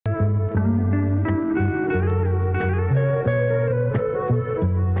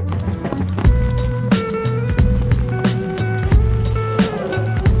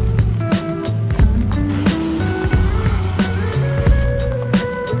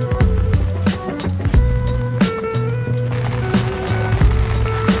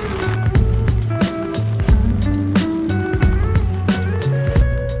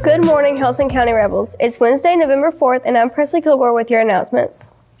Helson County Rebels. It's Wednesday, November 4th, and I'm Presley Kilgore with your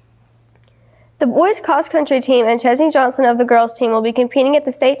announcements. The boys cross-country team and Chesney Johnson of the girls team will be competing at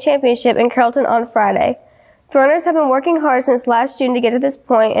the state championship in Carrollton on Friday. The runners have been working hard since last June to get to this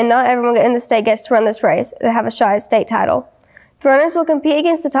point, and not everyone in the state gets to run this race to have a shot at state title. The runners will compete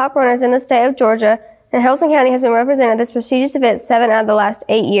against the top runners in the state of Georgia, and Helson County has been represented at this prestigious event 7 out of the last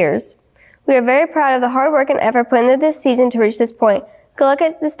 8 years. We are very proud of the hard work and effort put into this season to reach this point. Good luck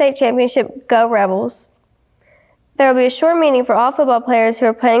at the state championship. Go Rebels! There will be a short meeting for all football players who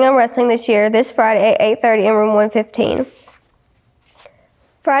are planning on wrestling this year this Friday at 8:30 in room 115.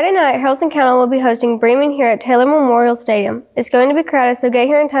 Friday night, Helson County will be hosting Bremen here at Taylor Memorial Stadium. It's going to be crowded, so get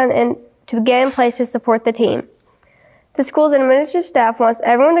here in time to get in place to support the team. The school's administrative staff wants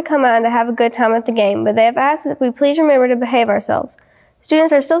everyone to come out and to have a good time at the game, but they have asked that we please remember to behave ourselves.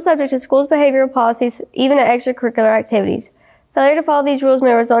 Students are still subject to school's behavioral policies, even at extracurricular activities. Failure to follow these rules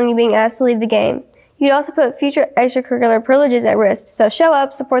may result in you being asked to leave the game. You could also put future extracurricular privileges at risk, so show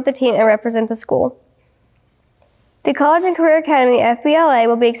up, support the team, and represent the school. The College and Career Academy, FBLA,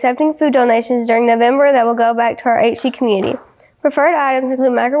 will be accepting food donations during November that will go back to our HC community. Preferred items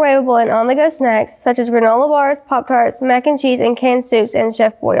include microwavable and on-the-go snacks, such as granola bars, Pop-Tarts, mac and cheese, and canned soups, and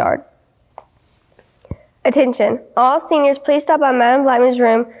Chef Boyard. Attention! All seniors, please stop by Madam Blackman's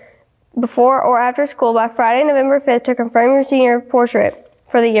room before or after school by Friday, November 5th to confirm your senior portrait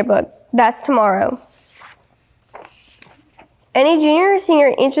for the yearbook. That's tomorrow. Any junior or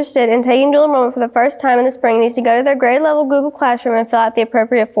senior interested in taking dual enrollment for the first time in the spring needs to go to their grade level Google Classroom and fill out the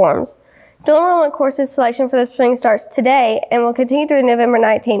appropriate forms. Dual enrollment courses selection for the spring starts today and will continue through November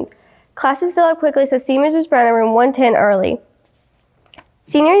 19th. Classes fill up quickly, so see Mrs. Brown in room 110 early.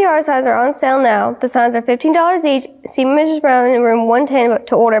 Senior yard signs are on sale now. The signs are $15 each. See Mrs. Brown in room 110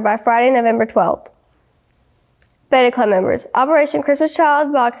 to order by Friday, November 12th. Beta Club members, Operation Christmas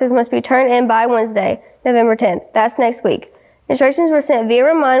Child boxes must be turned in by Wednesday, November 10th. That's next week. Instructions were sent via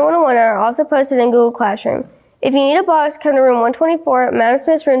Remind 101 and are also posted in Google Classroom. If you need a box, come to room 124 at Madam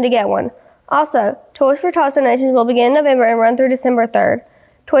Smith's room to get one. Also, Toys for Tots donations will begin in November and run through December 3rd.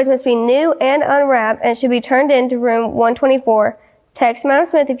 Toys must be new and unwrapped and should be turned in to room 124. Text Madam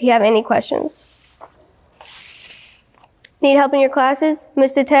Smith if you have any questions. Need help in your classes?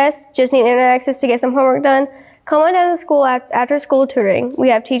 Missed a test? Just need internet access to get some homework done? Come on down to the school after school tutoring. We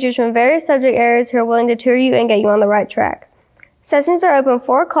have teachers from various subject areas who are willing to tutor you and get you on the right track. Sessions are open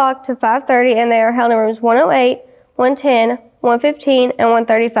 4 o'clock to 5:30 and they are held in rooms 108, 110, 115, and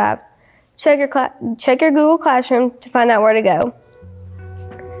 135. Check your Google Classroom to find out where to go.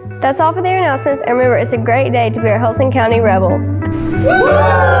 That's all for their announcements, and remember, it's a great day to be a Helson County Rebel.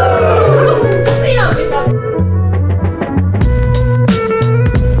 Woo!